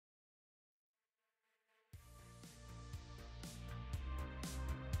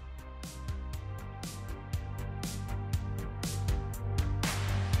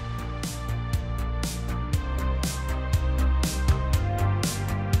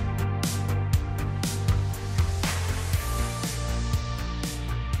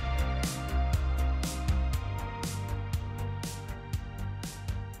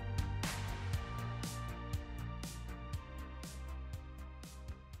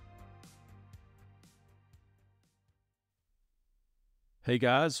Hey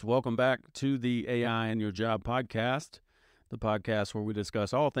guys, welcome back to the AI in Your Job podcast, the podcast where we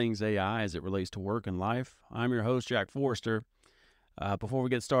discuss all things AI as it relates to work and life. I'm your host, Jack Forrester. Before we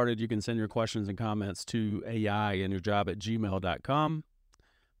get started, you can send your questions and comments to aiinyourjob@gmail.com.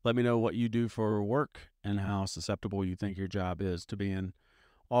 Let me know what you do for work and how susceptible you think your job is to being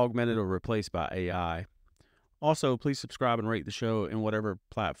augmented or replaced by AI. Also, please subscribe and rate the show in whatever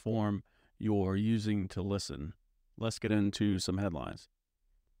platform you're using to listen. Let's get into some headlines.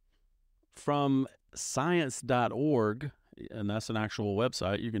 From science.org, and that's an actual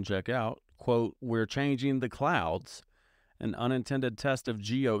website you can check out, quote, "We're changing the clouds. An unintended test of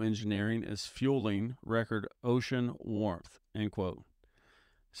geoengineering is fueling record ocean warmth," end quote.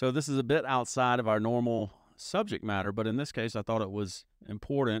 So this is a bit outside of our normal subject matter, but in this case, I thought it was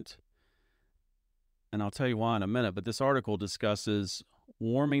important, and I'll tell you why in a minute. But this article discusses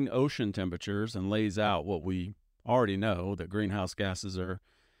warming ocean temperatures and lays out what we already know, that greenhouse gases are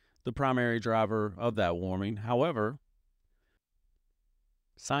the primary driver of that warming. However,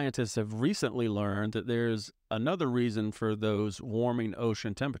 scientists have recently learned that there's another reason for those warming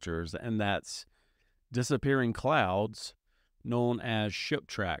ocean temperatures, and that's disappearing clouds known as ship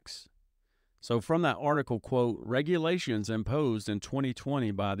tracks. So from that article, quote, "Regulations imposed in 2020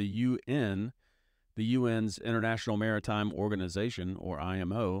 by the UN, the UN's International Maritime Organization, or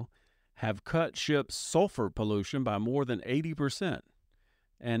IMO, have cut ships' sulfur pollution by more than 80%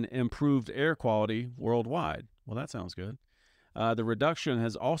 and improved air quality worldwide." Well, that sounds good. The reduction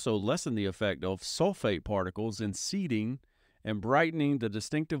has also lessened the effect of sulfate particles in seeding and brightening the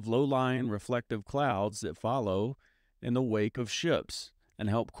distinctive low-lying reflective clouds that follow in the wake of ships and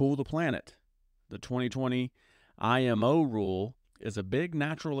help cool the planet. The 2020 IMO rule is a big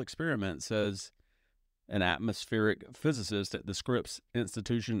natural experiment, says an atmospheric physicist at the Scripps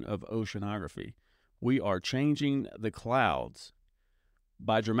Institution of Oceanography. "We are changing the clouds.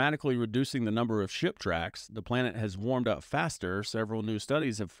 By dramatically reducing the number of ship tracks, the planet has warmed up faster, several new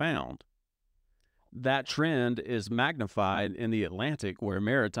studies have found. That trend is magnified in the Atlantic, where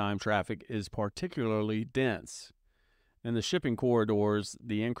maritime traffic is particularly dense. In the shipping corridors,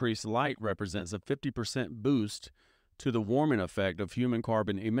 the increased light represents a 50% boost to the warming effect of human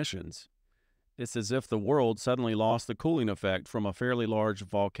carbon emissions. It's as if the world suddenly lost the cooling effect from a fairly large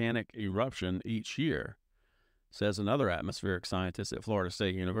volcanic eruption each year," says another atmospheric scientist at Florida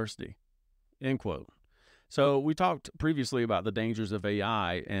State University, end quote. So we talked previously about the dangers of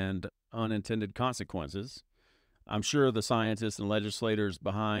AI and unintended consequences. I'm sure the scientists and legislators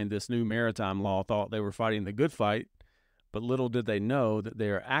behind this new maritime law thought they were fighting the good fight, but little did they know that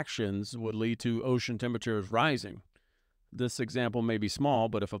their actions would lead to ocean temperatures rising. This example may be small,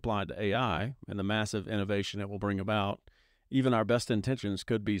 but if applied to AI and the massive innovation it will bring about, even our best intentions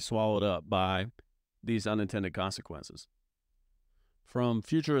could be swallowed up by these unintended consequences. From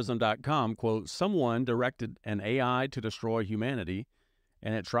futurism.com, quote, "Someone directed an AI to destroy humanity,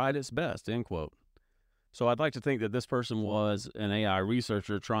 and it tried its best," end quote. So I'd like to think that this person was an AI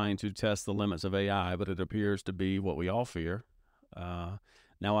researcher trying to test the limits of AI, but it appears to be what we all fear.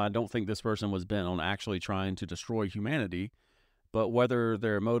 Now, I don't think this person was bent on actually trying to destroy humanity, but whether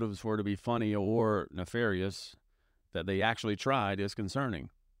their motives were to be funny or nefarious, that they actually tried is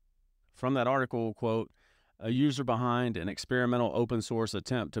concerning. From that article, quote, "A user behind an experimental open source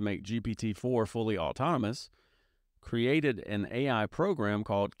attempt to make GPT-4 fully autonomous created an AI program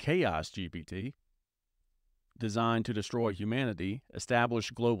called Chaos GPT, designed to destroy humanity, establish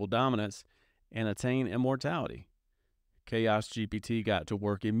global dominance, and attain immortality. Chaos GPT got to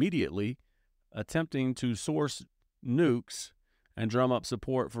work immediately, attempting to source nukes and drum up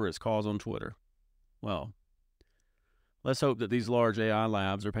support for its cause on Twitter." Well, let's hope that these large AI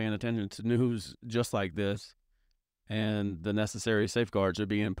labs are paying attention to news just like this, and the necessary safeguards are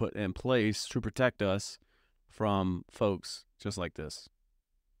being put in place to protect us from folks just like this.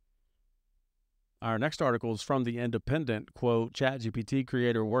 Our next article is from The Independent, quote, "ChatGPT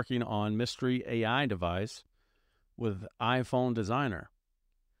creator working on mystery AI device with iPhone designer,"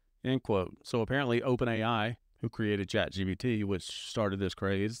 end quote. So apparently OpenAI, who created ChatGPT, which started this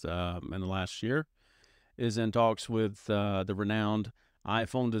craze in the last year, is in talks with the renowned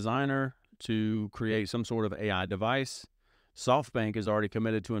iPhone designer to create some sort of AI device. SoftBank has already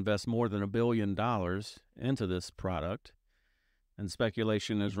committed to invest more than $1 billion into this product, and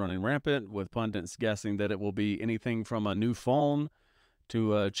speculation is running rampant, with pundits guessing that it will be anything from a new phone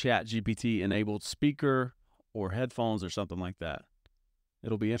to a ChatGPT-enabled speaker or headphones or something like that.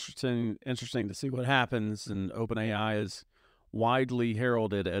 It'll be interesting to see what happens, and OpenAI is widely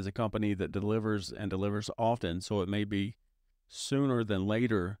heralded as a company that delivers and delivers often, so it may be sooner than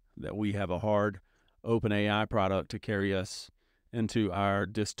later that we have a hard OpenAI product to carry us into our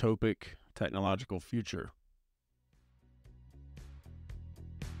dystopic technological future.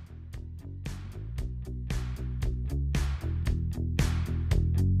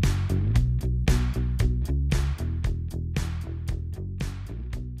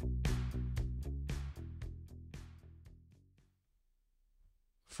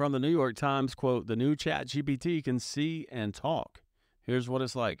 From the New York Times, quote, "The new ChatGPT can see and talk. Here's what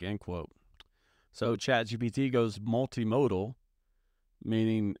it's like," end quote. So ChatGPT goes multimodal,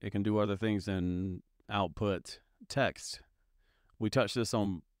 meaning it can do other things than output text. We touched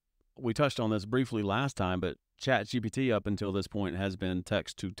on this briefly last time, but ChatGPT up until this point has been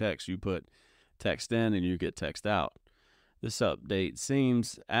text to text. You put text in and you get text out. This update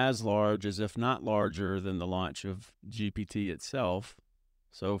seems as large as, if not larger, than the launch of GPT itself.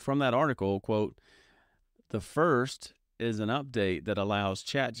 So from that article, quote, "The first is an update that allows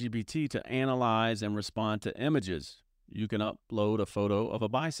ChatGPT to analyze and respond to images. You can upload a photo of a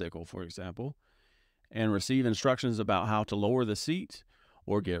bicycle, for example, and receive instructions about how to lower the seat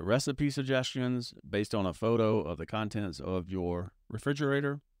or get recipe suggestions based on a photo of the contents of your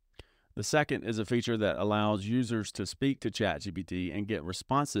refrigerator. The second is a feature that allows users to speak to ChatGPT and get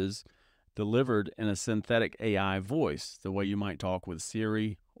responses delivered in a synthetic AI voice, the way you might talk with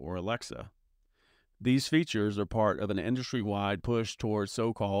Siri or Alexa. These features are part of an industry-wide push towards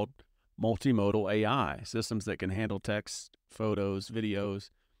so-called multimodal AI, systems that can handle text, photos, videos,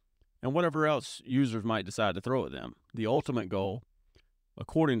 and whatever else users might decide to throw at them. The ultimate goal,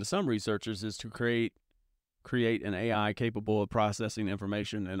 according to some researchers, is to create an AI capable of processing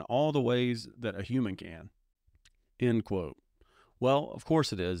information in all the ways that a human can," end quote. Well, of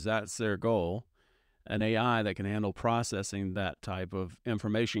course it is. That's their goal. An AI that can handle processing that type of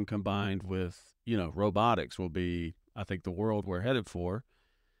information combined with, robotics will be, I think, the world we're headed for.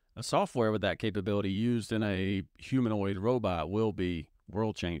 A software with that capability used in a humanoid robot will be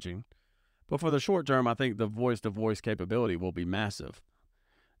world-changing. But for the short term, I think the voice-to-voice capability will be massive.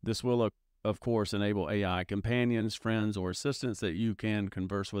 This will, of course, enable AI companions, friends, or assistants that you can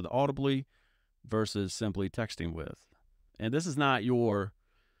converse with audibly versus simply texting with. And this is not your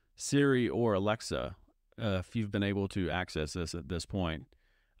Siri or Alexa, if you've been able to access this at this point.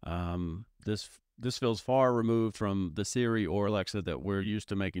 This feels far removed from the Siri or Alexa that we're used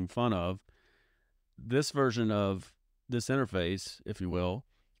to making fun of. This version of this interface, if you will,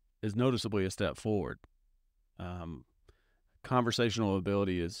 is noticeably a step forward. Conversational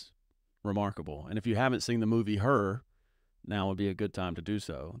ability is remarkable. And if you haven't seen the movie Her, now would be a good time to do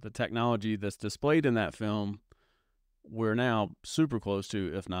so. The technology that's displayed in that film, we're now super close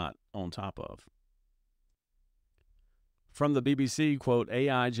to, if not on top of. From the BBC, quote,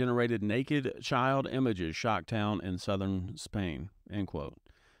 "AI generated naked child images shock town in southern Spain," end quote.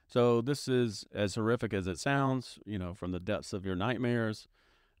 So this is as horrific as it sounds, from the depths of your nightmares.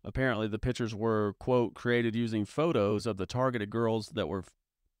 Apparently the pictures were, quote, "created using photos of the targeted girls that were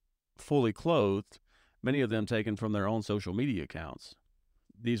fully clothed, many of them taken from their own social media accounts.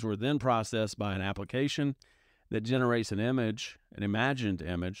 These were then processed by an application that generates an imagined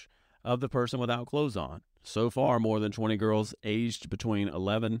image of the person without clothes on. So far, more than 20 girls aged between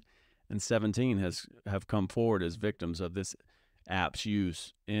 11 and 17 have come forward as victims of this app's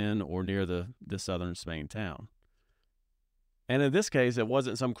use in or near the southern Spain town. And in this case, it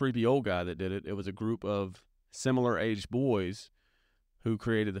wasn't some creepy old guy that did it. It was a group of similar-aged boys who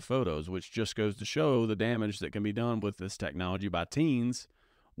created the photos, which just goes to show the damage that can be done with this technology by teens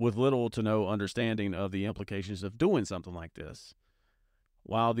with little to no understanding of the implications of doing something like this.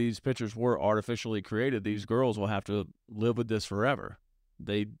 While these pictures were artificially created, these girls will have to live with this forever.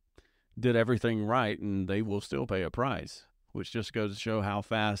 They did everything right, and they will still pay a price, which just goes to show how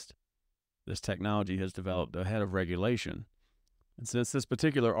fast this technology has developed ahead of regulation. And since this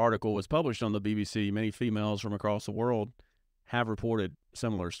particular article was published on the BBC, many females from across the world have reported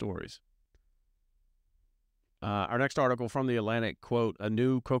similar stories. Our next article from The Atlantic, quote, "A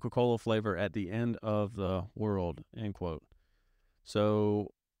new Coca-Cola flavor at the end of the world," end quote.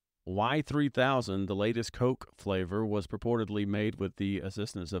 So Y3000, the latest Coke flavor, was purportedly made with the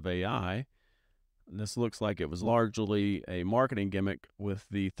assistance of AI. This looks like it was largely a marketing gimmick with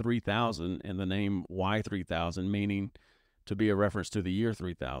the 3000 and the name Y3000, meaning to be a reference to the year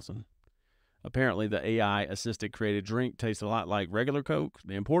 3000. Apparently, the AI-assisted created drink tastes a lot like regular Coke.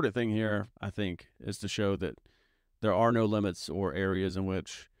 The important thing here, I think, is to show that there are no limits or areas in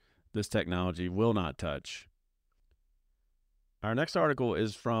which this technology will not touch. Our next article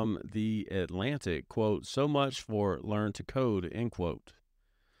is from The Atlantic, quote, "So much for learn to code," end quote.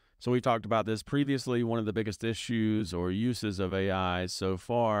 So we talked about this previously. One of the biggest issues or uses of AI so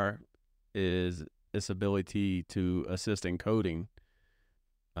far is its ability to assist in coding.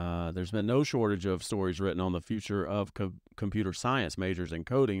 There's been no shortage of stories written on the future of computer science majors in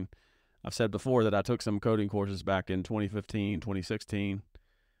coding. I've said before that I took some coding courses back in 2015, 2016,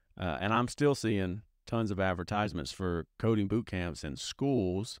 and I'm still seeing tons of advertisements for coding boot camps in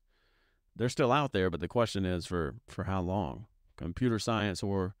schools. They're still out there, but the question is for how long? Computer science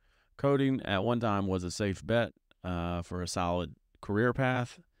or coding at one time was a safe bet for a solid career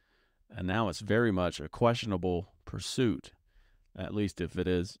path, and now it's very much a questionable pursuit, at least if it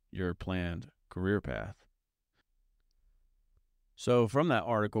is your planned career path. So, from that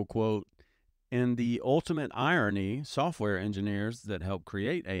article, quote, in the ultimate irony, software engineers that help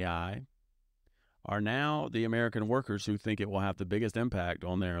create AI are now the American workers who think it will have the biggest impact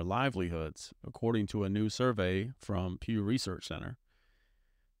on their livelihoods, according to a new survey from Pew Research Center.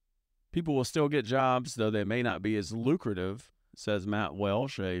 People will still get jobs, though they may not be as lucrative, says Matt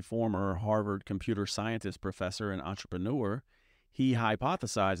Welsh, a former Harvard computer scientist professor and entrepreneur. He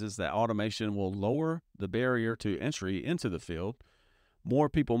hypothesizes that automation will lower the barrier to entry into the field. More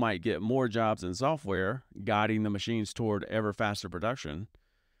people might get more jobs in software, guiding the machines toward ever faster production.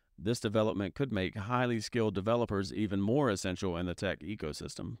 This development could make highly skilled developers even more essential in the tech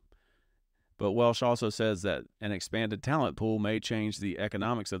ecosystem. But Welsh also says that an expanded talent pool may change the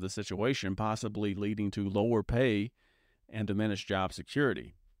economics of the situation, possibly leading to lower pay and diminished job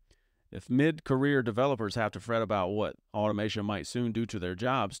security. If mid-career developers have to fret about what automation might soon do to their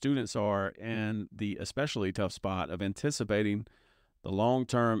jobs, students are in the especially tough spot of anticipating the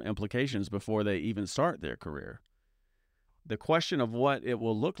long-term implications before they even start their career. The question of what it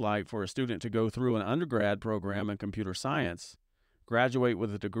will look like for a student to go through an undergrad program in computer science, graduate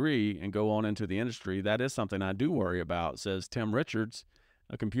with a degree, and go on into the industry, that is something I do worry about, says Tim Richards,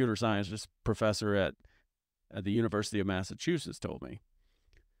 a computer science professor at the University of Massachusetts, told me.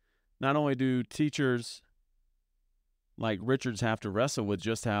 Not only do teachers like Richards have to wrestle with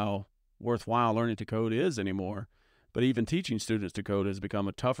just how worthwhile learning to code is anymore, but even teaching students to code has become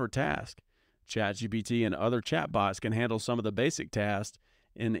a tougher task. ChatGPT and other chatbots can handle some of the basic tasks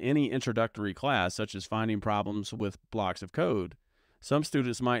in any introductory class, such as finding problems with blocks of code. Some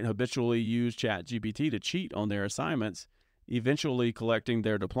students might habitually use ChatGPT to cheat on their assignments, eventually collecting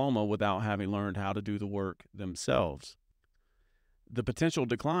their diploma without having learned how to do the work themselves. The potential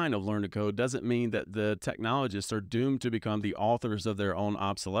decline of learn to code doesn't mean that the technologists are doomed to become the authors of their own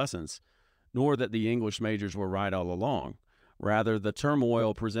obsolescence, nor that the English majors were right all along. Rather, the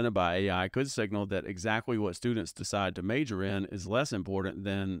turmoil presented by AI could signal that exactly what students decide to major in is less important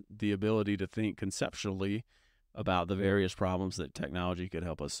than the ability to think conceptually about the various problems that technology could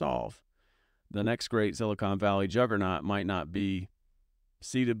help us solve. The next great Silicon Valley juggernaut might not be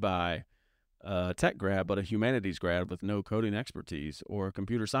seeded by a tech grad, but a humanities grad with no coding expertise, or a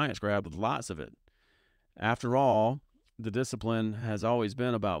computer science grad with lots of it. After all, the discipline has always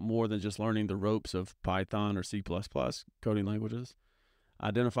been about more than just learning the ropes of Python or C++ coding languages.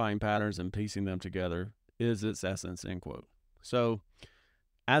 Identifying patterns and piecing them together is its essence, end quote. So,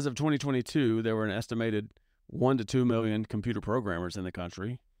 as of 2022, there were an estimated 1 to 2 million computer programmers in the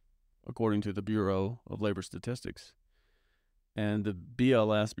country, according to the Bureau of Labor Statistics. And the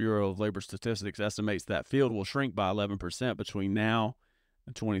BLS, Bureau of Labor Statistics, estimates that field will shrink by 11% between now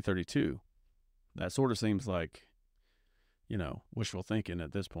and 2032. That sort of seems like, wishful thinking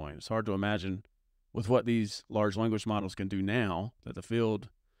at this point. It's hard to imagine with what these large language models can do now that the field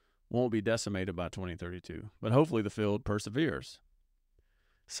won't be decimated by 2032. But hopefully the field perseveres.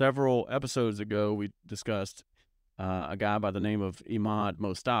 Several episodes ago, we discussed a guy by the name of Imad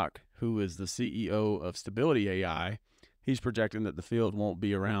Mostaq, who is the CEO of Stability AI. He's projecting that the field won't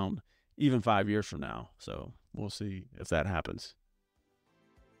be around even 5 years from now. So we'll see if that happens.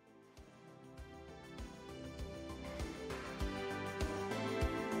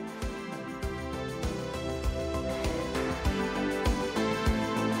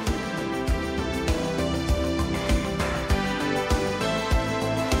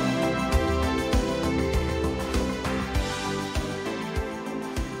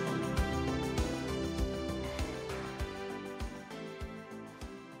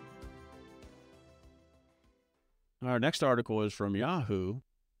 Our next article is from Yahoo.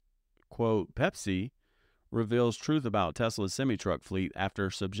 Quote, Pepsi reveals truth about Tesla's semi-truck fleet after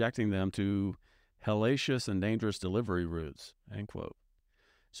subjecting them to hellacious and dangerous delivery routes, end quote.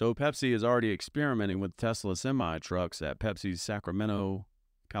 So Pepsi is already experimenting with Tesla semi-trucks at Pepsi's Sacramento,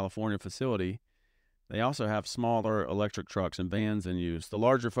 California facility. They also have smaller electric trucks and vans in use. The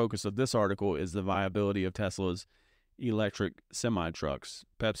larger focus of this article is the viability of Tesla's electric semi-trucks.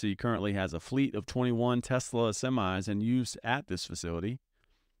 Pepsi currently has a fleet of 21 Tesla semis in use at this facility.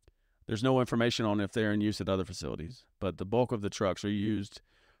 There's no information on if they're in use at other facilities, but the bulk of the trucks are used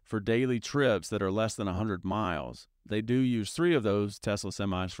for daily trips that are less than 100 miles. They do use 3 of those Tesla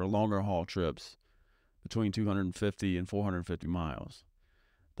semis for longer haul trips between 250 and 450 miles.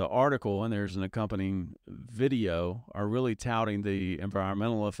 The article, and there's an accompanying video, are really touting the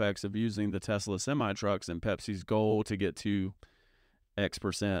environmental effects of using the Tesla semi-trucks and Pepsi's goal to get to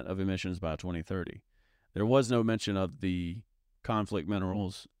X% of emissions by 2030. There was no mention of the conflict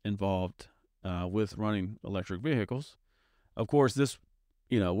minerals involved with running electric vehicles. Of course, this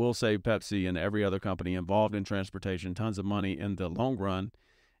will save Pepsi and every other company involved in transportation tons of money in the long run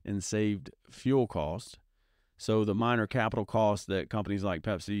and saved fuel costs. So the minor capital costs that companies like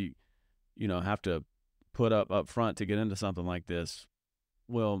Pepsi, have to put up front to get into something like this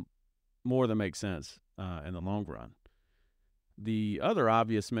will more than make sense in the long run. The other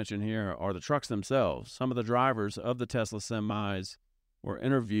obvious mention here are the trucks themselves. Some of the drivers of the Tesla semis were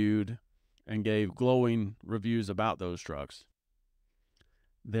interviewed and gave glowing reviews about those trucks.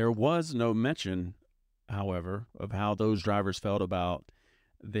 There was no mention, however, of how those drivers felt about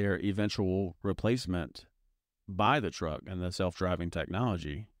their eventual replacement by the truck and the self-driving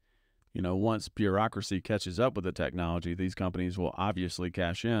technology. Once bureaucracy catches up with the technology, these companies will obviously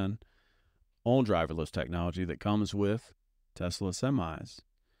cash in on driverless technology that comes with Tesla semis.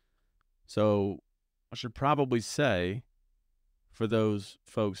 So I should probably say, for those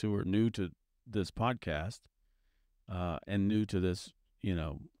folks who are new to this podcast and new to this,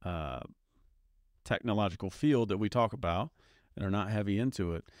 technological field that we talk about and are not heavy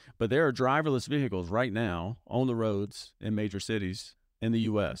into it, but there are driverless vehicles right now on the roads in major cities in the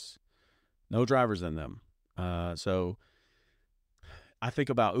U.S. No drivers in them. So I think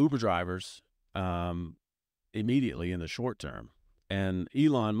about Uber drivers immediately in the short term. And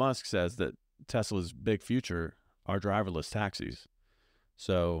Elon Musk says that Tesla's big future are driverless taxis.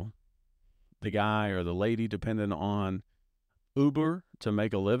 So the guy or the lady dependent on Uber to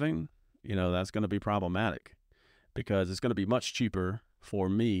make a living, that's going to be problematic, because it's going to be much cheaper for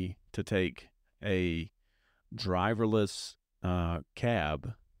me to take a driverless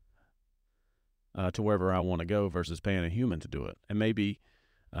cab to wherever I want to go versus paying a human to do it. And maybe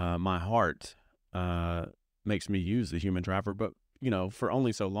my heart makes me use the human driver, but, for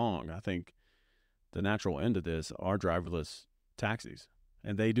only so long. I think the natural end of this are driverless taxis,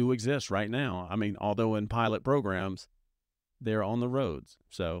 and they do exist right now. I mean, although in pilot programs, they're on the roads.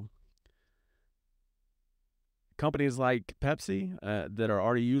 So companies like Pepsi that are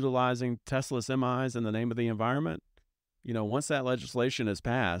already utilizing Tesla semis in the name of the environment, once that legislation is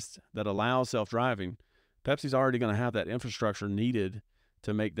passed that allows self-driving, Pepsi's already going to have that infrastructure needed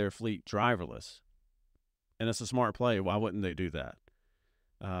to make their fleet driverless. And it's a smart play. Why wouldn't they do that?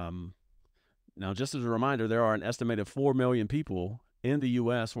 Now, just as a reminder, there are an estimated 4 million people in the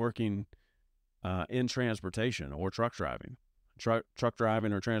U.S. working in transportation or truck driving. Truck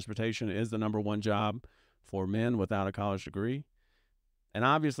driving or transportation is the number one job for men without a college degree. And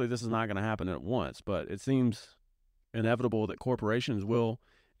obviously, this is not going to happen at once, but it seems inevitable that corporations will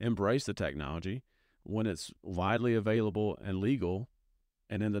embrace the technology when it's widely available and legal,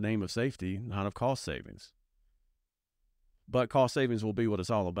 and in the name of safety, not of cost savings. But cost savings will be what it's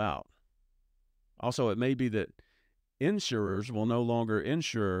all about. Also, it may be that insurers will no longer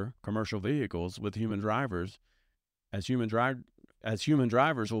insure commercial vehicles with human drivers, as human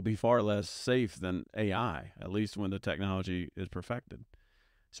drivers will be far less safe than AI, at least when the technology is perfected.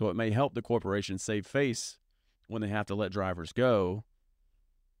 So it may help the corporations save face when they have to let drivers go,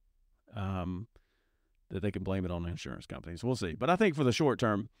 that they can blame it on the insurance companies. We'll see. But I think for the short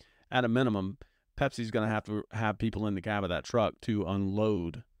term, at a minimum, Pepsi's going to have people in the cab of that truck to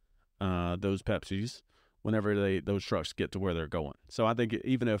unload those Pepsis whenever those trucks get to where they're going. So I think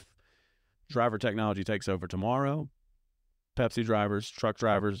even if driver technology takes over tomorrow, Pepsi drivers, truck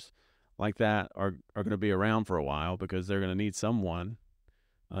drivers like that are going to be around for a while, because they're going to need someone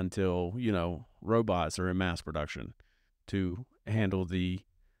until, robots are in mass production to handle the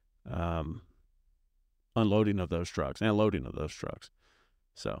unloading of those trucks and loading of those trucks.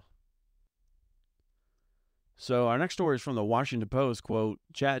 So our next story is from the Washington Post. Quote,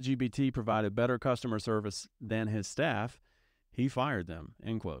 ChatGPT provided better customer service than his staff. He fired them,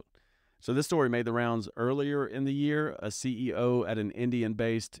 end quote. So this story made the rounds earlier in the year. A CEO at an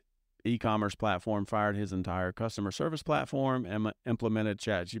Indian-based e-commerce platform fired his entire customer service platform and implemented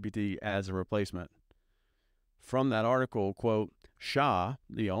ChatGPT as a replacement. From that article, quote, Shah,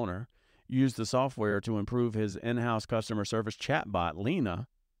 the owner, used the software to improve his in-house customer service chatbot, Lena,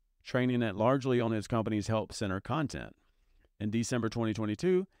 training it largely on his company's help center content. In December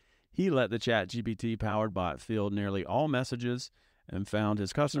 2022, he let the ChatGPT-powered bot field nearly all messages and found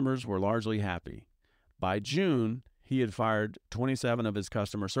his customers were largely happy. By June, he had fired 27 of his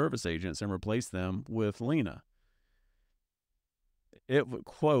customer service agents and replaced them with Lena.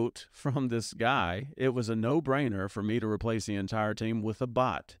 Quote from this guy, "It was a no-brainer for me to replace the entire team with a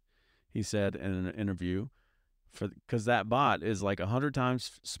bot," he said in an interview, because that bot is like 100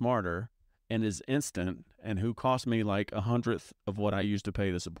 times smarter and is instant, and who cost me like 100th of what I used to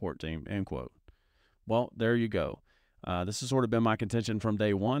pay the support team, end quote. Well, there you go. This has sort of been my contention from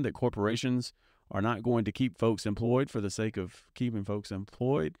day one, that corporations are not going to keep folks employed for the sake of keeping folks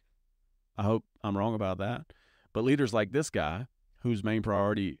employed. I hope I'm wrong about that. But leaders like this guy, whose main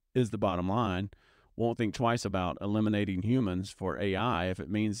priority is the bottom line, won't think twice about eliminating humans for AI if it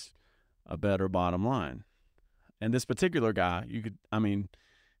means a better bottom line. And this particular guy,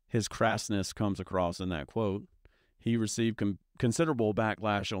 his crassness comes across in that quote. He received considerable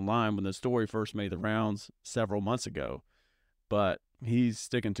backlash online when the story first made the rounds several months ago, but he's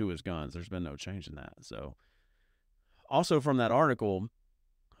sticking to his guns. There's been no change in that. So, also from that article,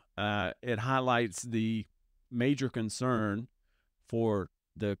 it highlights the major concern for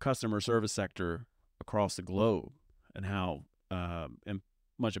the customer service sector across the globe and how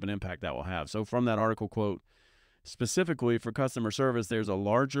much of an impact that will have. So from that article, quote, "Specifically for customer service, there's a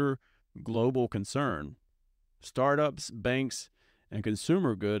larger global concern. Startups, banks, and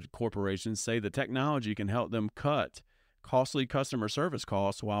consumer good corporations say the technology can help them cut costly customer service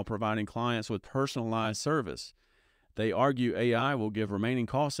costs while providing clients with personalized service. They argue AI will give remaining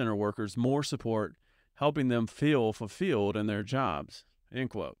call center workers more support, helping them feel fulfilled in their jobs," end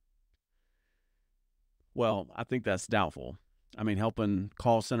quote. Well, I think that's doubtful. Helping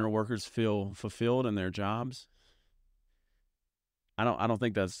call center workers feel fulfilled in their jobs, I don't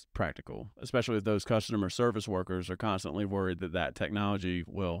think that's practical, especially if those customer service workers are constantly worried that technology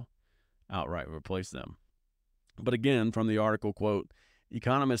will outright replace them. But again, from the article, quote,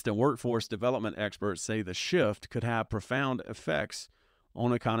 "Economists and workforce development experts say the shift could have profound effects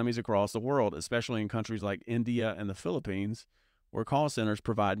on economies across the world, especially in countries like India and the Philippines, where call centers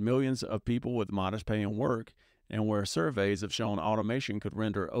provide millions of people with modest pay and work, and where surveys have shown automation could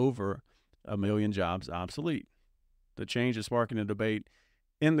render over 1 million jobs obsolete. The change is sparking a debate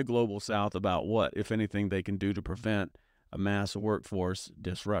in the global south about what, if anything, they can do to prevent a mass workforce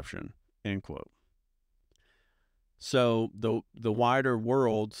disruption," end quote. So the wider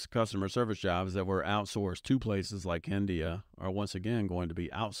world's customer service jobs that were outsourced to places like India are once again going to be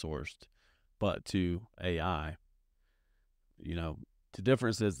outsourced, but to AI. The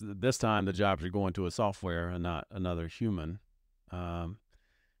difference is this time the jobs are going to a software and not another human.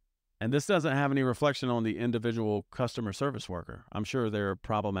 And this doesn't have any reflection on the individual customer service worker. I'm sure there are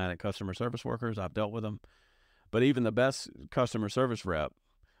problematic customer service workers. I've dealt with them. But even the best customer service rep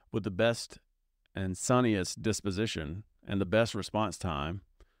with the best and sunniest disposition and the best response time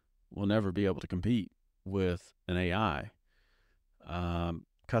will never be able to compete with an AI.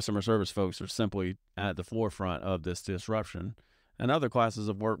 Customer service folks are simply at the forefront of this disruption, and other classes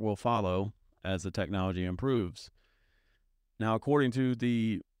of work will follow as the technology improves. Now, according to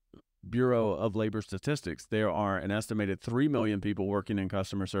the Bureau of Labor Statistics, there are an estimated 3 million people working in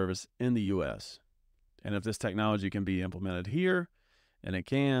customer service in the U.S. And if this technology can be implemented here, and it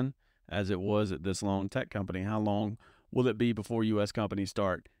can, as it was at this lone tech company, how long will it be before U.S. companies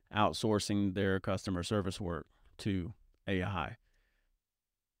start outsourcing their customer service work to AI?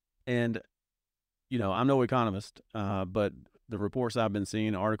 And, I'm no economist, but the reports I've been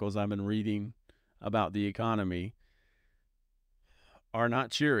seeing, articles I've been reading about the economy are not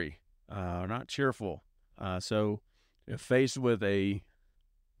cheery. Are not cheerful. So if faced with a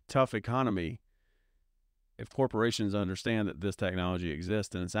tough economy, if corporations understand that this technology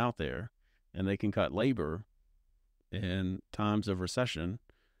exists and it's out there and they can cut labor in times of recession,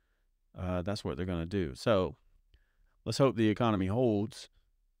 that's what they're going to do. So let's hope the economy holds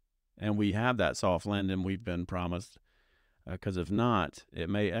and we have that soft landing we've been promised, because if not, it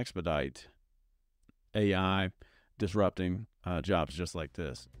may expedite AI disrupting jobs just like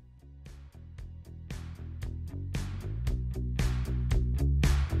this.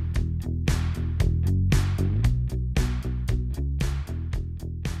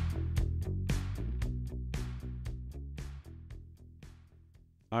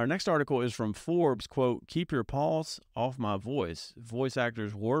 Our next article is from Forbes, quote, "Keep your paws off my voice. Voice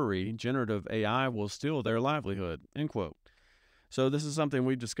actors worry generative AI will steal their livelihood," end quote. So this is something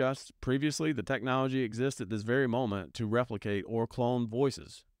we've discussed previously. The technology exists at this very moment to replicate or clone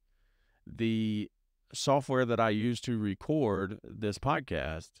voices. The software that I use to record this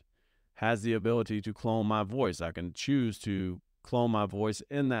podcast has the ability to clone my voice. I can choose to clone my voice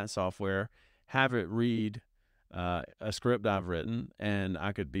in that software, have it read a script I've written, and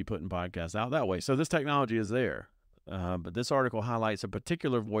I could be putting podcasts out that way. So this technology is there. But this article highlights a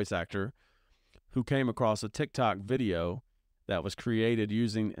particular voice actor who came across a TikTok video that was created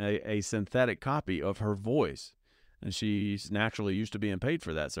using a synthetic copy of her voice. And she's naturally used to being paid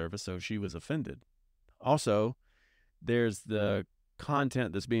for that service, so she was offended. Also, there's the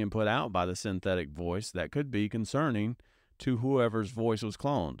content that's being put out by the synthetic voice that could be concerning to whoever's voice was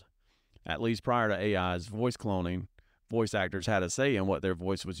cloned. At least prior to AI's voice cloning, voice actors had a say in what their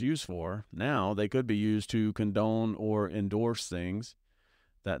voice was used for. Now they could be used to condone or endorse things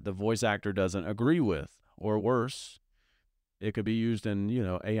that the voice actor doesn't agree with, or worse, it could be used in,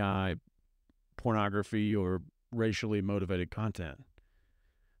 AI pornography or racially motivated content.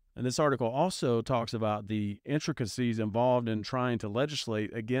 And this article also talks about the intricacies involved in trying to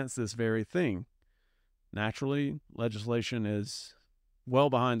legislate against this very thing. Naturally, legislation is well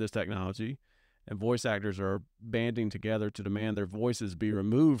behind this technology, and voice actors are banding together to demand their voices be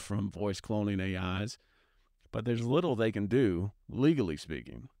removed from voice cloning AIs, but there's little they can do, legally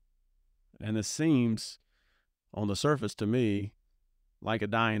speaking. And this seems, on the surface to me, like a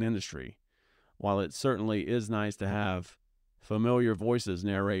dying industry. While it certainly is nice to have familiar voices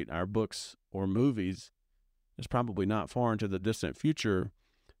narrate our books or movies, it's probably not far into the distant future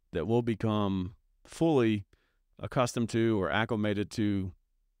that we'll become fully accustomed to or acclimated to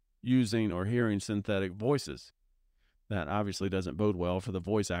using or hearing synthetic voices. That obviously doesn't bode well for the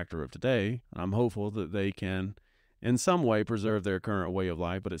voice actor of today. I'm hopeful that they can, in some way, preserve their current way of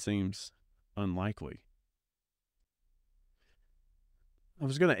life, but it seems unlikely. I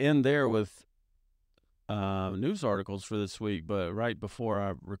was going to end there with news articles for this week, but right before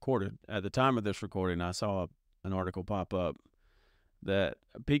I recorded, at the time of this recording, I saw an article pop up that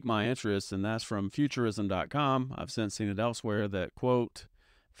piqued my interest, and that's from futurism.com. I've since seen it elsewhere that, quote,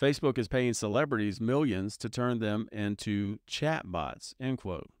 Facebook is paying celebrities millions to turn them into chatbots, end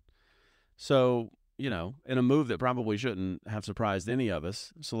quote. So, in a move that probably shouldn't have surprised any of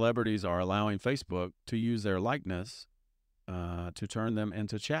us, celebrities are allowing Facebook to use their likeness to turn them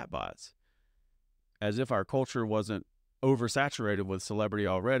into chatbots. As if our culture wasn't oversaturated with celebrity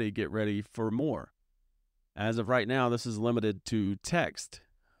already, get ready for more. As of right now, this is limited to text,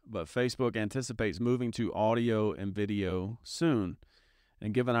 but Facebook anticipates moving to audio and video soon.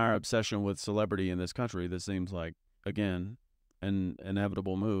 And given our obsession with celebrity in this country, this seems like, again, an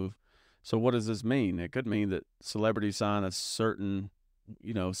inevitable move. So what does this mean? It could mean that celebrities sign with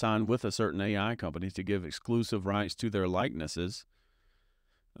a certain AI company to give exclusive rights to their likenesses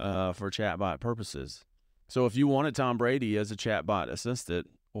for chatbot purposes. So if you wanted Tom Brady as a chatbot assistant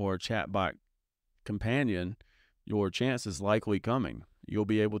or chatbot companion, your chance is likely coming. You'll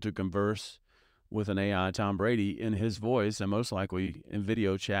be able to converse with an AI Tom Brady in his voice and most likely in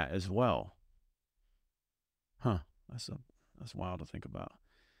video chat as well. That's wild to think about.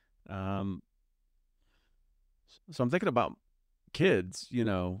 So I'm thinking about kids,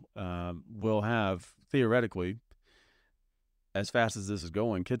 will have, theoretically, as fast as this is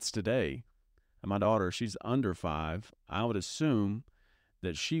going, kids today, and my daughter, she's under 5, I would assume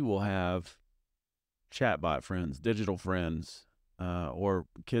that she will have chatbot friends, digital friends, or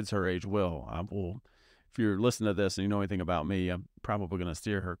kids her age will. If you're listening to this and you know anything about me, I'm probably going to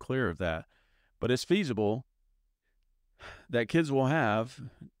steer her clear of that. But it's feasible that kids will have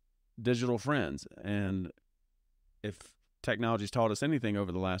digital friends. And if technology's taught us anything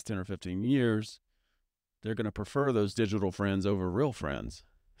over the last 10 or 15 years, they're going to prefer those digital friends over real friends.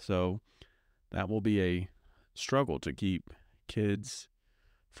 So that will be a struggle to keep kids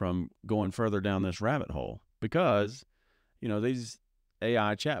from going further down this rabbit hole, because, these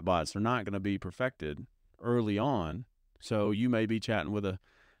AI chatbots are not going to be perfected early on. So you may be chatting with a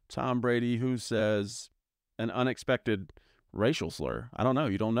Tom Brady who says an unexpected racial slur. I don't know.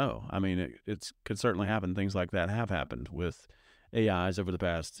 You don't know. I mean, it could certainly happen. Things like that have happened with AIs over the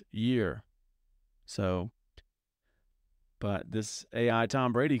past year. So, but this AI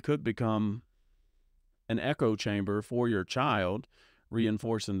Tom Brady could become an echo chamber for your child,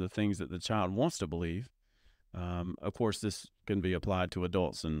 reinforcing the things that the child wants to believe. Of course, this can be applied to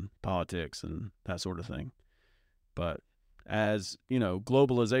adults in politics and that sort of thing. But as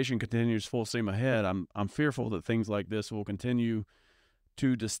globalization continues full steam ahead, I'm fearful that things like this will continue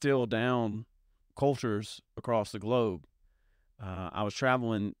to distill down cultures across the globe. I was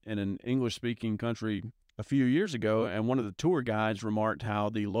traveling in an English-speaking country a few years ago, and one of the tour guides remarked how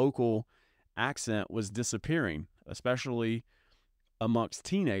the local accent was disappearing, especially amongst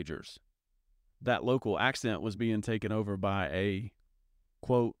teenagers. That local accent was being taken over by a,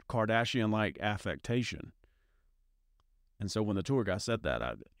 quote, Kardashian-like affectation. And so when the tour guide said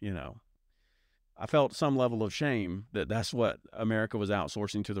that, I felt some level of shame that that's what America was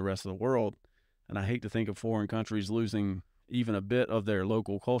outsourcing to the rest of the world. And I hate to think of foreign countries losing even a bit of their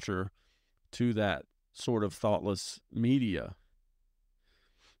local culture to that sort of thoughtless media.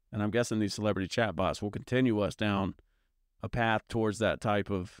 And I'm guessing these celebrity chatbots will continue us down a path towards that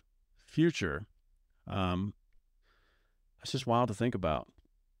type of future. It's just wild to think about.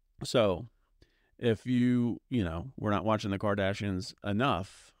 So if we're not watching the Kardashians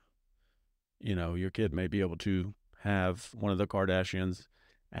enough, your kid may be able to have one of the Kardashians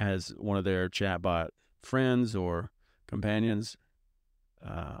as one of their chatbot friends or companions.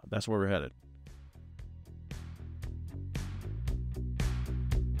 That's where we're headed.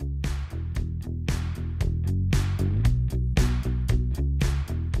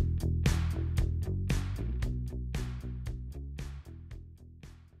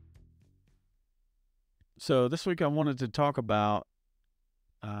 So this week I wanted to talk about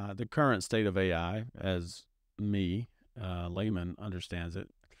the current state of AI as me, layman, understands it.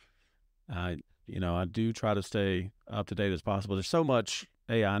 I do try to stay up to date as possible. There's so much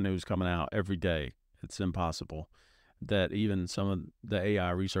AI news coming out every day. It's impossible that even some of the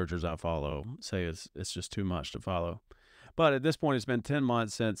AI researchers I follow say it's just too much to follow. But at this point, it's been 10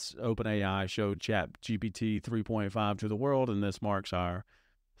 months since OpenAI showed ChatGPT 3.5 to the world, and this marks our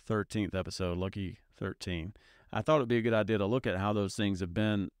 13th episode. Lucky 13. I thought it'd be a good idea to look at how those things have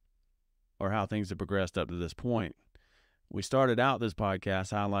been or how things have progressed up to this point. We started out this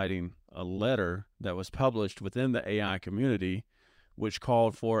podcast highlighting a letter that was published within the AI community, which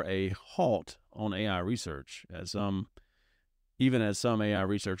called for a halt on AI research, even as some AI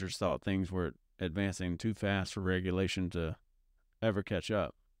researchers thought things were advancing too fast for regulation to ever catch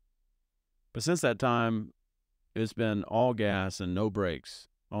up. But since that time, it's been all gas and no brakes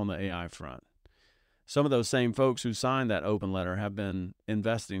on the AI front. Some of those same folks who signed that open letter have been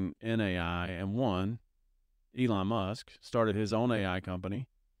investing in AI, and one, Elon Musk, started his own AI company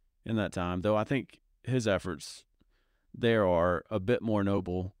in that time, though I think his efforts there are a bit more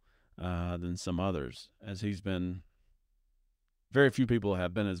noble than some others, as very few people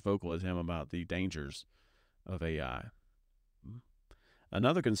have been as vocal as him about the dangers of AI.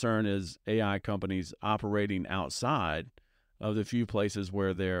 Another concern is AI companies operating outside of the few places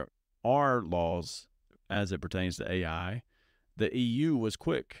where there are laws as it pertains to AI. The EU was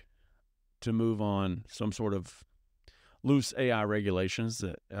quick to move on some sort of loose AI regulations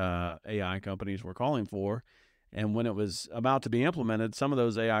that AI companies were calling for. And when it was about to be implemented, some of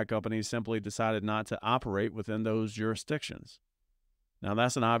those AI companies simply decided not to operate within those jurisdictions. Now,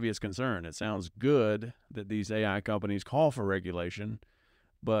 that's an obvious concern. It sounds good that these AI companies call for regulation,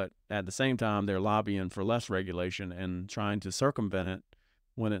 but at the same time, they're lobbying for less regulation and trying to circumvent it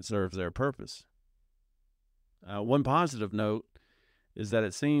when it serves their purpose. One positive note is that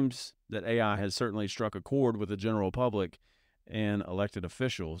it seems that AI has certainly struck a chord with the general public and elected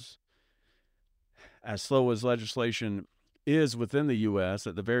officials. As slow as legislation is within the U.S.,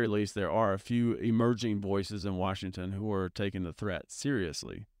 at the very least, there are a few emerging voices in Washington who are taking the threat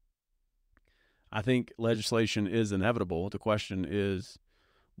seriously. I think legislation is inevitable. The question is,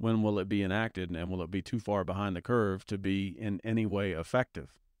 when will it be enacted, and will it be too far behind the curve to be in any way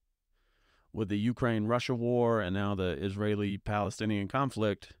effective? With the Ukraine-Russia war and now the Israeli-Palestinian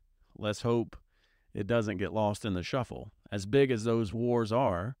conflict, let's hope it doesn't get lost in the shuffle. As big as those wars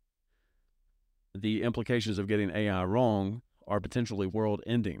are, the implications of getting AI wrong are potentially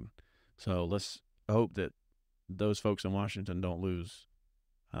world-ending. So let's hope that those folks in Washington don't lose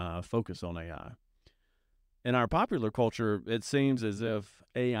focus on AI. In our popular culture, it seems as if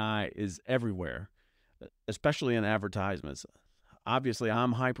AI is everywhere, especially in advertisements. Obviously,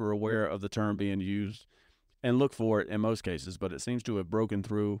 I'm hyper aware of the term being used and look for it in most cases, but it seems to have broken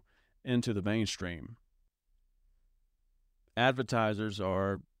through into the mainstream. Advertisers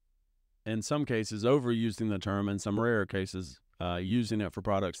are, in some cases, overusing the term, in some rare cases, using it for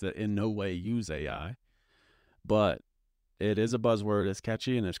products that in no way use AI. But it is a buzzword, it's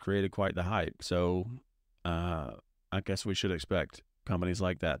catchy, and it's created quite the hype. So I guess we should expect companies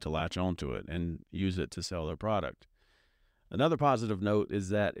like that to latch onto it and use it to sell their product. Another positive note is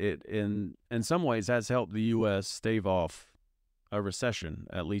that it, in some ways, has helped the U.S. stave off a recession,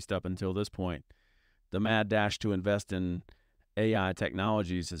 at least up until this point. The mad dash to invest in AI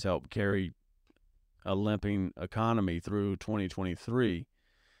technologies has helped carry a limping economy through 2023.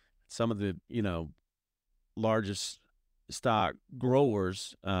 Some of the, largest stock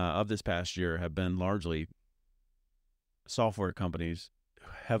growers of this past year have been largely software companies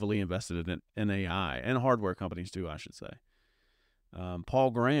heavily invested in AI, and hardware companies too, I should say.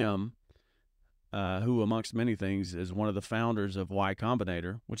 Paul Graham, who amongst many things is one of the founders of Y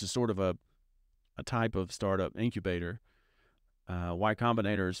Combinator, which is sort of a a type of startup incubator. Y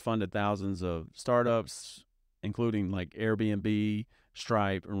Combinator has funded thousands of startups, including like Airbnb,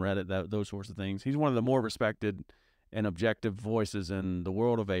 Stripe, and Reddit, those sorts of things. He's one of the more respected and objective voices in the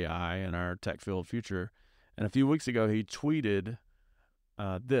world of AI and our tech-filled future. And a few weeks ago, he tweeted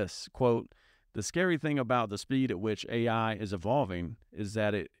this, quote, "The scary thing about the speed at which AI is evolving is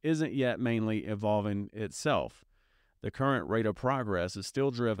that it isn't yet mainly evolving itself. The current rate of progress is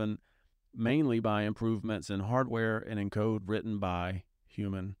still driven mainly by improvements in hardware and in code written by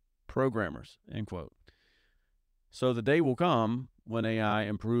human programmers," end quote. So the day will come when AI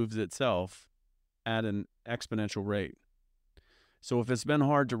improves itself at an exponential rate. So if it's been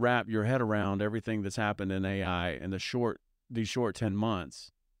hard to wrap your head around everything that's happened in AI in these short 10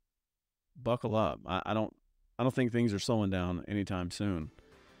 months, buckle up. I don't think things are slowing down anytime soon.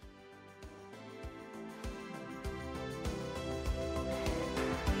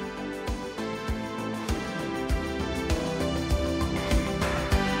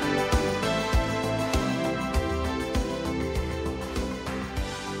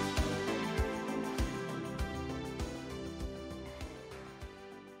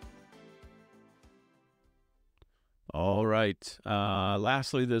 All right.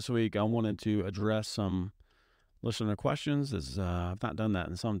 Lastly, this week, I wanted to address some listener questions, as I've not done that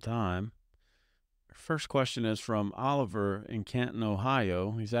in some time. First question is from Oliver in Canton,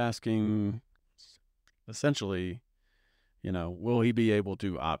 Ohio. He's asking, essentially, will he be able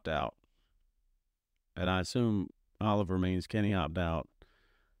to opt out? And I assume Oliver means, can he opt out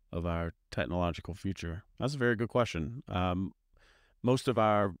of our technological future? That's a very good question. Most of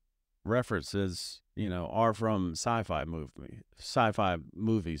our references, are from sci-fi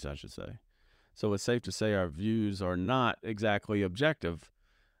movies, I should say. So it's safe to say our views are not exactly objective,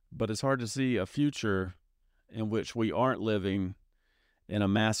 but it's hard to see a future in which we aren't living in a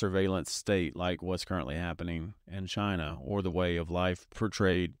mass surveillance state like what's currently happening in China, or the way of life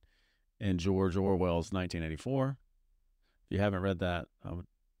portrayed in George Orwell's 1984. If you haven't read that, I would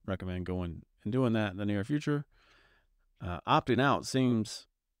recommend going and doing that in the near future. Opting out seems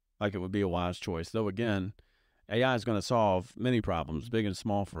like it would be a wise choice, though again, AI is going to solve many problems, big and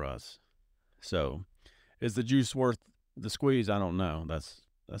small, for us. So, is the juice worth the squeeze? I don't know. That's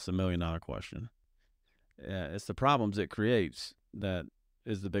 $1 million question. It's the problems it creates that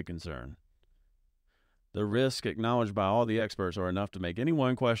is the big concern. The risk acknowledged by all the experts are enough to make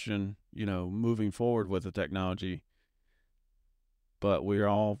anyone question, moving forward with the technology. But we're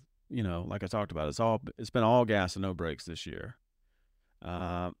all, like I talked about, it's been all gas and no brakes this year.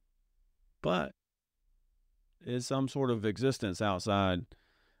 But is some sort of existence outside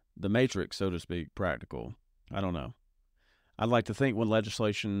the matrix, so to speak, practical? I don't know. I'd like to think when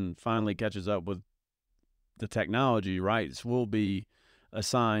legislation finally catches up with the technology, rights will be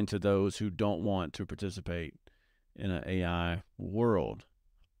assigned to those who don't want to participate in an AI world.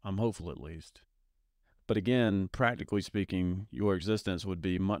 I'm hopeful, at least. But again, practically speaking, your existence would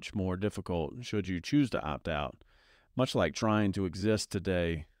be much more difficult should you choose to opt out, much like trying to exist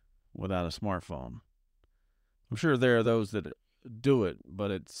today without a smartphone. I'm sure there are those that do it,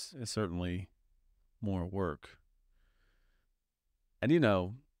 but it's certainly more work. And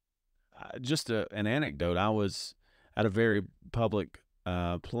just an anecdote, I was at a very public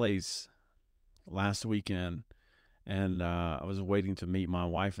place last weekend, and I was waiting to meet my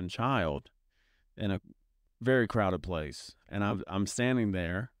wife and child in a very crowded place, and I'm standing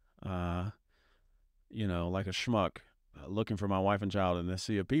there, like a schmuck, looking for my wife and child in this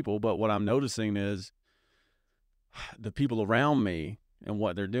sea of people. But what I'm noticing is the people around me and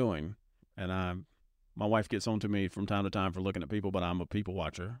what they're doing. And my wife gets on to me from time to time for looking at people, but I'm a people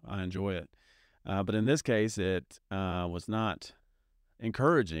watcher. I enjoy it. But in this case, it was not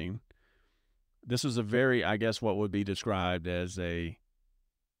encouraging. This was a very, I guess, what would be described as a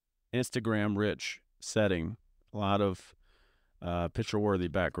Instagram-rich setting. A lot of picture-worthy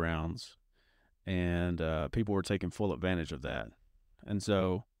backgrounds, and people were taking full advantage of that. And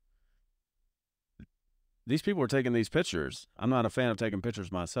so these people were taking these pictures. I'm not a fan of taking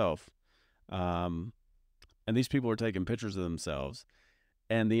pictures myself. And these people are taking pictures of themselves,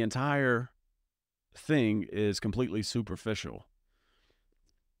 and the entire thing is completely superficial.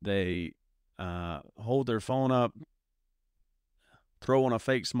 They hold their phone up, throw on a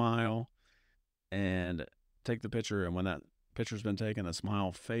fake smile, and take the picture. And when that picture's been taken, the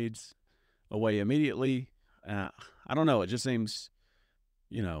smile fades away immediately. I don't know. It just seems,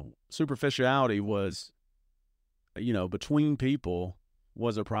 superficiality was, between people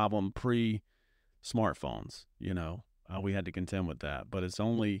was a problem pre-smartphones. We had to contend with that, but it's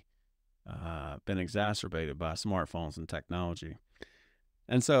only been exacerbated by smartphones and technology.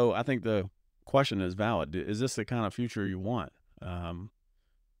 And so I think the question is valid. Is this the kind of future you want,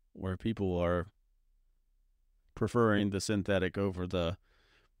 where people are preferring the synthetic over the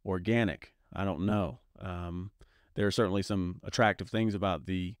organic? I don't know. There are certainly some attractive things about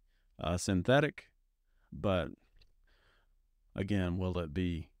the synthetic, but again, will it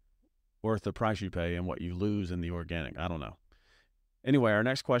be worth the price you pay and what you lose in the organic? I don't know. Anyway, our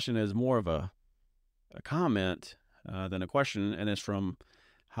next question is more of a comment than a question, and it's from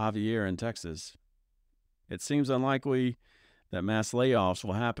Javier in Texas. It seems unlikely that mass layoffs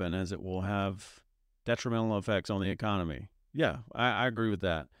will happen, as it will have detrimental effects on the economy. Yeah, I agree with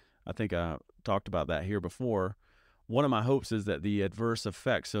that. I think I talked about that here before. One of my hopes is that the adverse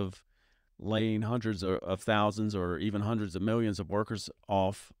effects of laying hundreds of thousands or even hundreds of millions of workers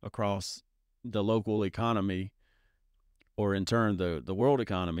off across the local economy, or in turn the world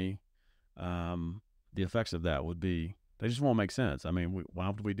economy, the effects of that would be, they just won't make sense. I mean, why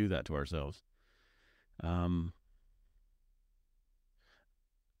would we do that to ourselves?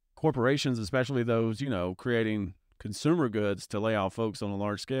 Corporations, especially those, creating consumer goods to lay off folks on a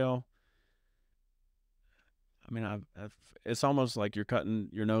large scale. I mean, it's almost like you're cutting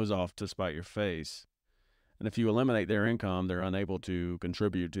your nose off to spite your face. And if you eliminate their income, they're unable to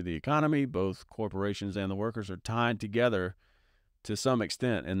contribute to the economy. Both corporations and the workers are tied together to some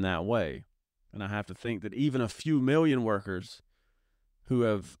extent in that way. And I have to think that even a few million workers who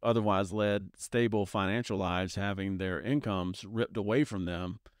have otherwise led stable financial lives, having their incomes ripped away from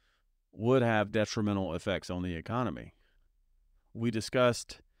them, would have detrimental effects on the economy. We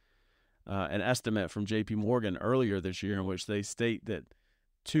discussed an estimate from J.P. Morgan earlier this year in which they state that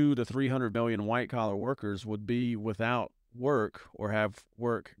 200 to 300 million white-collar workers would be without work or have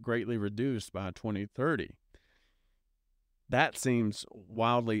work greatly reduced by 2030. That seems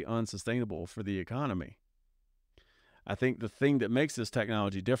wildly unsustainable for the economy. I think the thing that makes this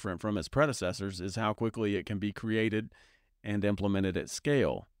technology different from its predecessors is how quickly it can be created and implemented at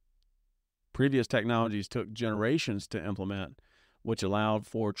scale. Previous technologies took generations to implement, which allowed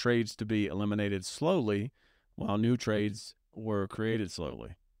for trades to be eliminated slowly while new trades were created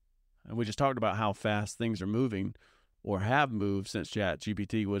slowly. And we just talked about how fast things are moving or have moved since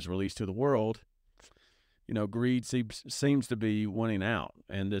ChatGPT was released to the world. Greed seems to be winning out,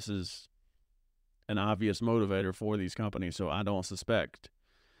 and this is an obvious motivator for these companies, so I don't suspect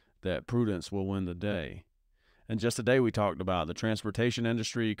that prudence will win the day. And just today we talked about the transportation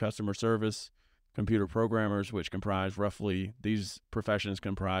industry, customer service, computer programmers, which these professions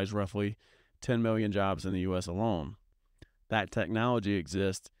comprise roughly 10 million jobs in the U.S. alone. That technology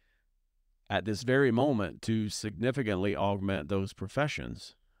exists at this very moment to significantly augment those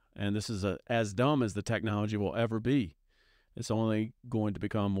professions. And this is as dumb as the technology will ever be. It's only going to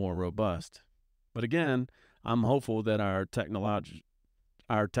become more robust. But again, I'm hopeful that our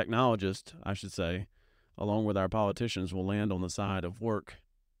technologists, I should say, along with our politicians, will land on the side of work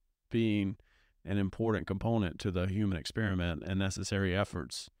being an important component to the human experiment, and necessary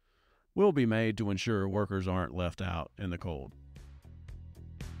efforts will be made to ensure workers aren't left out in the cold.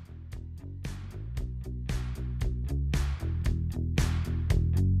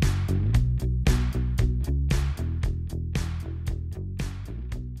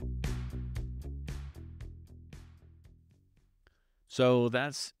 So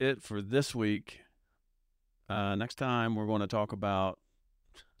that's it for this week. Next time we're going to talk about,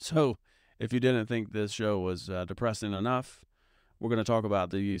 so if you didn't think this show was depressing enough, we're going to talk about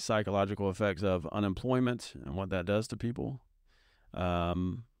the psychological effects of unemployment and what that does to people.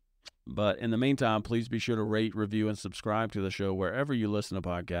 But in the meantime, please be sure to rate, review, and subscribe to the show wherever you listen to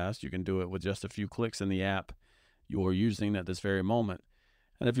podcasts. You can do it with just a few clicks in the app you're using at this very moment.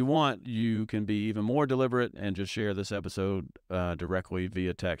 And if you want, you can be even more deliberate and just share this episode directly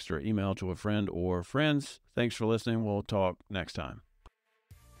via text or email to a friend or friends. Thanks for listening. We'll talk next time.